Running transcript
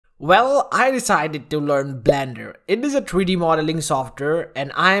Well, I decided to learn Blender. It is a 3D modeling software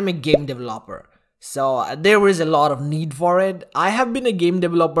and I am a game developer. So there is a lot of need for it. I have been a game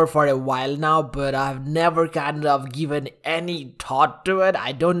developer for a while now, but I've never kind of given any thought to it.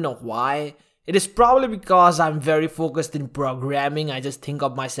 I don't know why. It is probably because I'm very focused in programming. I just think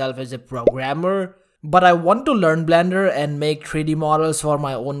of myself as a programmer. But I want to learn Blender and make 3D models for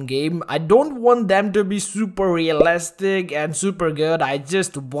my own game. I don't want them to be super realistic and super good. I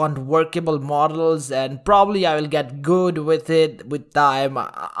just want workable models, and probably I will get good with it with time.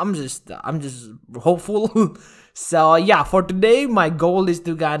 I'm just hopeful. So yeah, for today my goal is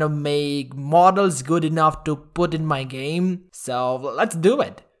to kind of make models good enough to put in my game. So let's do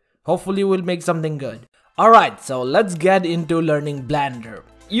it. Hopefully we'll make something good. Alright, so let's get into learning Blender.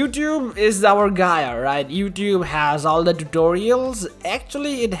 YouTube is our guy, right? YouTube has all the tutorials.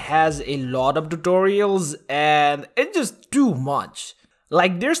 Actually, it has a lot of tutorials and it's just too much.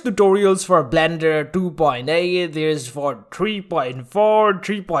 Like there's tutorials for Blender 2.8, there's for 3.4,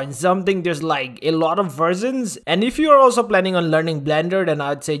 3 point something, there's like a lot of versions. And if you're also planning on learning Blender, then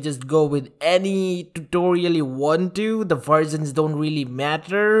I'd say just go with any tutorial you want to. The versions don't really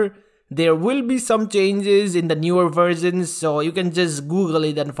matter. There will be some changes in the newer versions, so you can just Google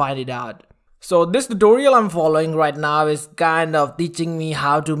it and find it out. So this tutorial I'm following right now is kind of teaching me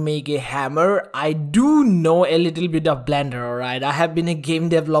how to make a hammer. I do know a little bit of Blender, alright? I have been a game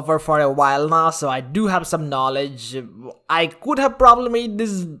developer for a while now, so I do have some knowledge. I could have probably made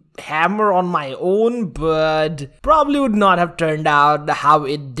this hammer on my own, but probably would not have turned out how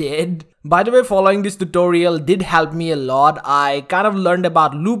it did. By the way, following this tutorial did help me a lot. I kind of learned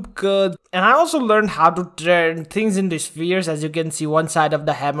about loop cuts, and I also learned how to turn things into spheres. As you can see, one side of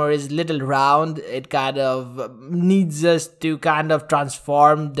the hammer is little round. It kind of needs us to kind of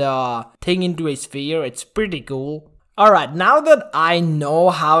transform the thing into a sphere. It's pretty cool. Alright, now that I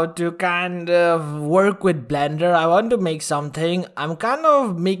know how to kind of work with Blender, I want to make something. I'm kind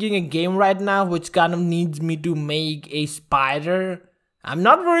of making a game right now which kind of needs me to make a spider. I'm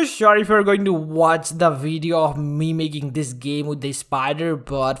not very sure if you're going to watch the video of me making this game with the spider,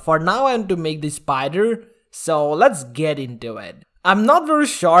 but for now I want to make the spider, so let's get into it. I'm not very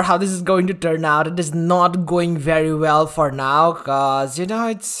sure how this is going to turn out. It is not going very well for now, cause you know,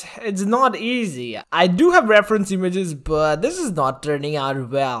 it's not easy. I do have reference images, but this is not turning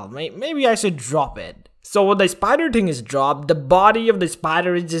out well. Maybe I should drop it. So the spider thing is dropped. The body of the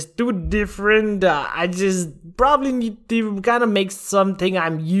spider is just too different. I just probably need to kind of make something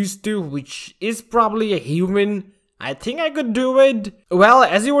I'm used to, which is probably a human. I think I could do it. Well,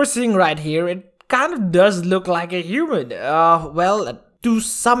 as you were seeing right here, it kind of does look like a human. Well, to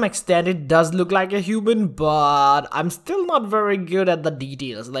some extent it does look like a human, but I'm still not very good at the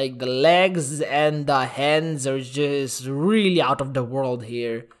details. Like the legs and the hands are just really out of the world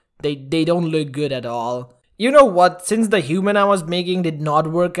here. They don't look good at all. You know what, since the human I was making did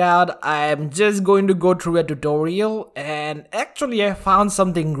not work out, I'm just going to go through a tutorial, and actually I found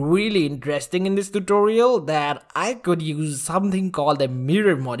something really interesting in this tutorial, that I could use something called a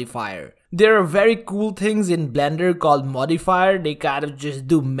mirror modifier. There are very cool things in Blender called modifier. They kind of just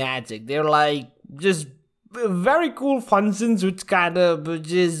do magic. They're like just very cool functions which kind of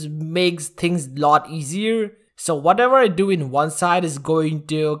just makes things a lot easier. So whatever I do in one side is going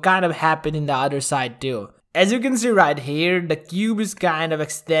to kind of happen in the other side too. As you can see right here, the cube is kind of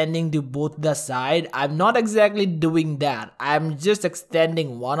extending to both the side. I'm not exactly doing that. I'm just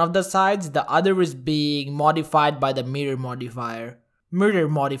extending one of the sides. The other is being modified by the mirror modifier. Mirror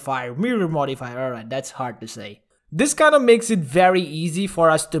modifier. Alright, that's hard to say. This kind of makes it very easy for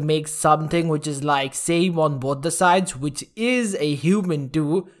us to make something which is like same on both the sides, which is a human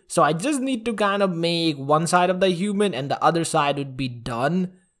too. So I just need to kind of make one side of the human and the other side would be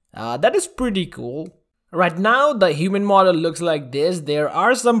done. That is pretty cool. Right now the human model looks like this. There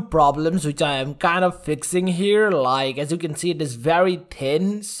are some problems which I am kind of fixing here. Like as you can see, it is very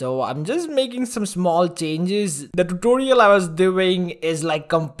thin, so I'm just making some small changes. The tutorial I was doing is like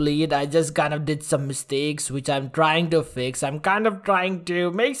complete. I just kind of did some mistakes which I'm trying to fix. I'm kind of trying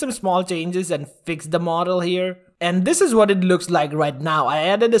to make some small changes and fix the model here. And this is what it looks like right now. I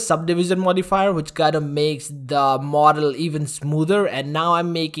added a subdivision modifier which kind of makes the model even smoother, and now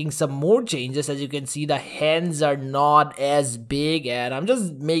I'm making some more changes. As you can see, the hands are not as big, and I'm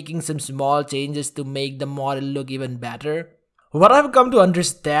just making some small changes to make the model look even better. What I've come to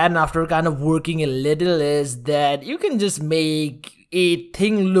understand after kind of working a little is that you can just make a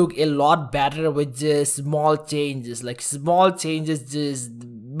thing look a lot better with just small changes. Like small changes just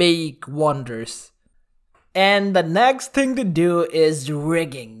make wonders. And the next thing to do is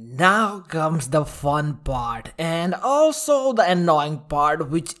rigging. Now comes the fun part and also the annoying part,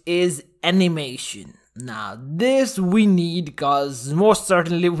 which is animation. Now this we need because most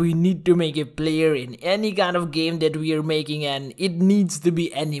certainly we need to make a player in any kind of game that we are making, and it needs to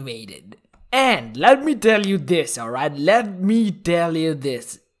be animated. And let me tell you this, alright? Let me tell you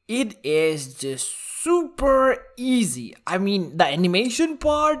this. It is just super easy. I mean, the animation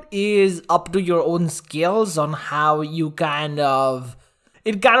part is up to your own skills on how you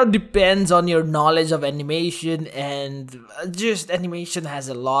it kind of depends on your knowledge of animation, and just animation has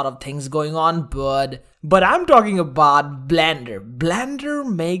a lot of things going on, but I'm talking about Blender. Blender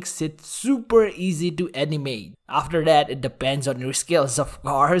makes it super easy to animate. After that, it depends on your skills, of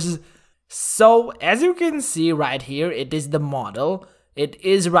course. So as you can see right here, it is the model. It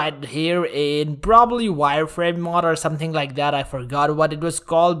is right here in probably wireframe mod or something like that. I forgot what it was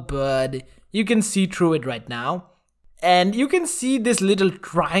called, but you can see through it right now. And you can see these little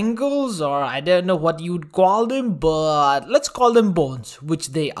triangles, or I don't know what you would call them, but let's call them bones,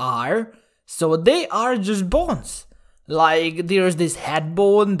 which they are. So they are just bones. Like there's this head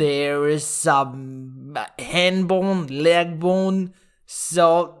bone, there is some hand bone, leg bone.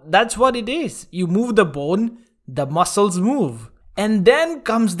 So that's what it is. You move the bone, the muscles move. And then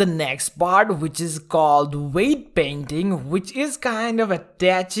comes the next part, which is called weight painting, which is kind of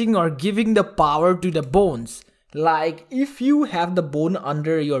attaching or giving the power to the bones. Like if you have the bone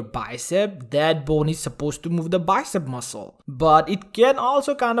under your bicep, that bone is supposed to move the bicep muscle. But it can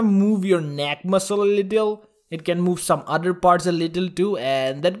also kind of move your neck muscle a little. It can move some other parts a little too,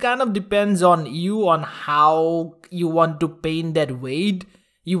 and that kind of depends on you, on how you want to paint that weight.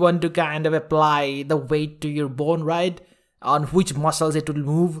 You want to kind of apply the weight to your bone, right? On which muscles it will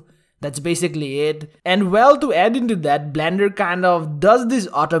move. That's basically it. And well, to add into that, Blender kind of does this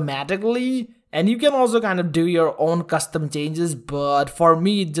automatically, and you can also kind of do your own custom changes, but for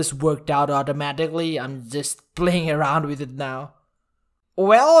me it just worked out automatically. I'm just playing around with it now.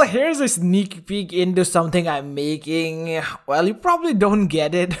 Well, here's a sneak peek into something I'm making. Well, you probably don't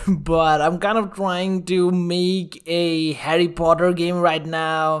get it, but I'm kind of trying to make a Harry Potter game right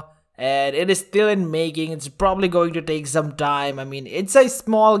now. And it is still in making. It's probably going to take some time. I mean, it's a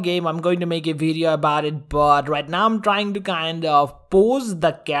small game. I'm going to make a video about it, but right now I'm trying to kind of pose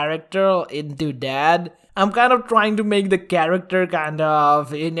the character into that. I'm kind of trying to make the character kind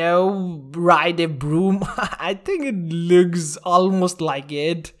of, you know, ride a broom. I think it looks almost like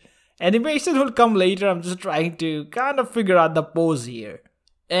it. Animation will come later. I'm just trying to kind of figure out the pose here.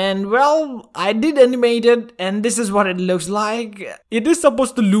 And well, I did animate it, and this is what it looks like. It is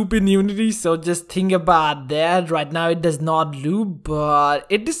supposed to loop in Unity, so just think about that. Right now it does not loop, but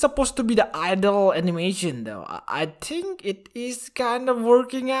it is supposed to be the idle animation though. I think it is kind of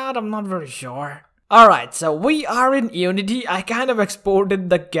working out, I'm not very sure. Alright, so we are in Unity. I kind of exported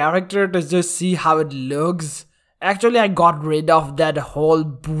the character to just see how it looks. Actually, I got rid of that whole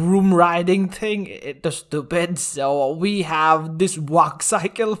broom riding thing. It was stupid. So we have this walk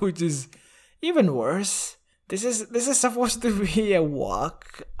cycle, which is even worse. This is supposed to be a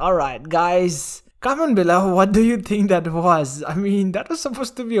walk. Alright, guys, comment below, what do you think that was? I mean, that was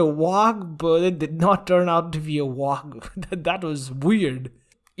supposed to be a walk, but it did not turn out to be a walk. That was weird.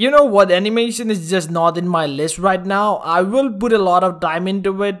 You know what, animation is just not in my list right now. I will put a lot of time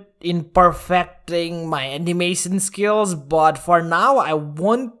into it, in perfecting my animation skills, but for now I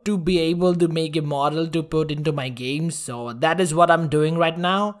want to be able to make a model to put into my game, so that is what I'm doing right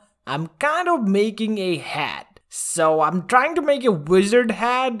now. I'm kind of making a hat. So I'm trying to make a wizard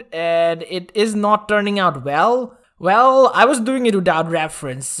hat, and it is not turning out well. Well, I was doing it without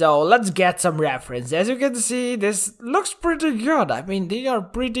reference, so let's get some reference. As you can see, this looks pretty good. I mean, they are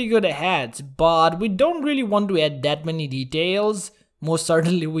pretty good hats, but we don't really want to add that many details. Most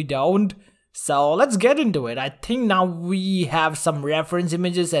certainly we don't. So let's get into it. I think now we have some reference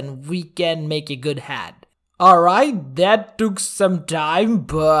images and we can make a good hat. Alright, that took some time,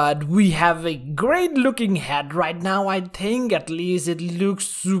 but we have a great looking hat right now. I think at least it looks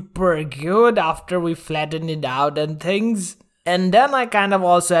super good after we flatten it out and things. And then I kind of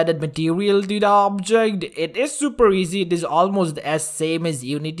also added material to the object. It is super easy. It is almost as same as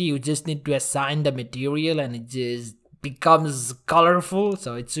Unity. You just need to assign the material and it just becomes colorful,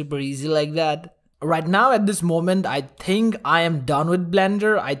 so it's super easy like that. Right now at this moment, I think I am done with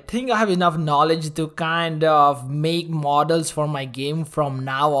Blender. I think I have enough knowledge to kind of make models for my game from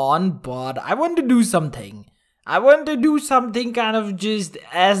now on, but I want to do something. I want to do something kind of just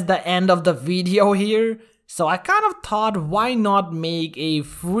as the end of the video here. So I kind of thought, why not make a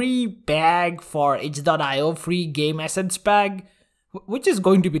free bag for itch.io, free game assets bag, which is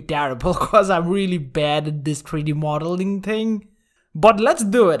going to be terrible because I'm really bad at this 3D modeling thing. But let's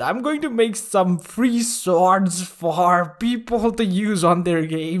do it. I'm going to make some free swords for people to use on their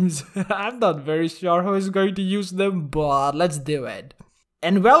games. I'm not very sure who is going to use them, but let's do it.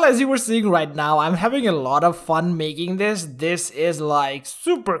 And well, as you were seeing right now, I'm having a lot of fun making this. This is like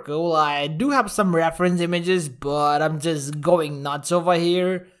super cool. I do have some reference images, but I'm just going nuts over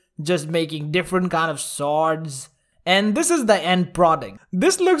here. Just making different kind of swords. And this is the end product.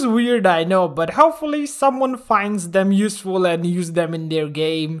 This looks weird, I know, but hopefully someone finds them useful and use them in their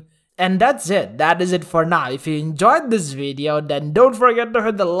game. And that's it. That is it for now. If you enjoyed this video, then don't forget to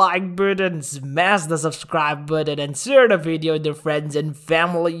hit the like button, smash the subscribe button, and share the video with your friends and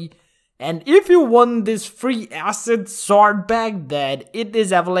family. And if you want this free acid sword pack, then it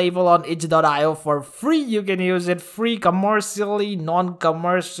is available on itch.io for free. You can use it free, commercially,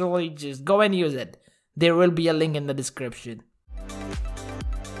 non-commercially. Just go and use it. There will be a link in the description.